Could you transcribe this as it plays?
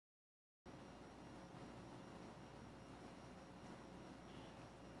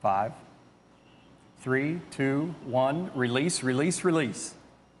5, 3, 2, 1. Release, release, release.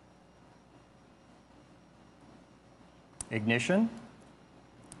 Ignition.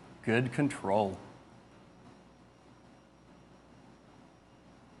 Good control.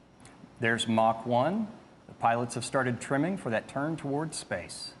 There's Mach 1. The pilots have started trimming for that turn towards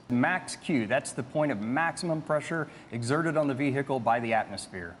space. Max Q, that's the point of maximum pressure exerted on the vehicle by the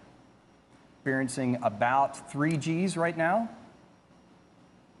atmosphere. Experiencing about 3 Gs right now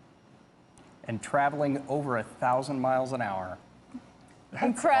and traveling over 1,000 miles an hour. That's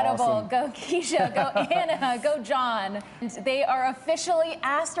incredible. Awesome. Go Keisha, go Anna, go John. They are officially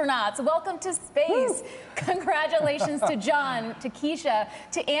astronauts. Welcome to space. Woo. Congratulations to John, to Keisha,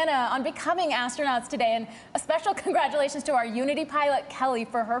 to Anna on becoming astronauts today. And a special congratulations to our Unity pilot, Kelly,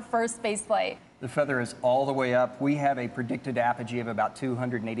 for her first space flight. The feather is all the way up. We have a predicted apogee of about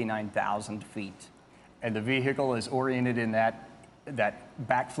 289,000 feet. And the vehicle is oriented in that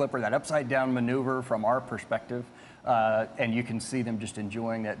backflip or that upside down maneuver from our perspective. And you can see them just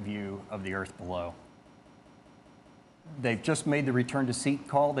enjoying that view of the Earth below. They've just made the return to seat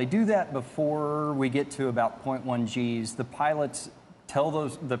call. They do that before we get to about 0.1 Gs. The pilots tell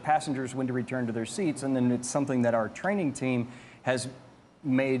the passengers when to return to their seats, and then it's something that our training team has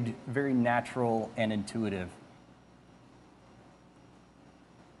made very natural and intuitive.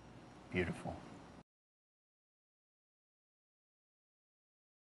 Beautiful.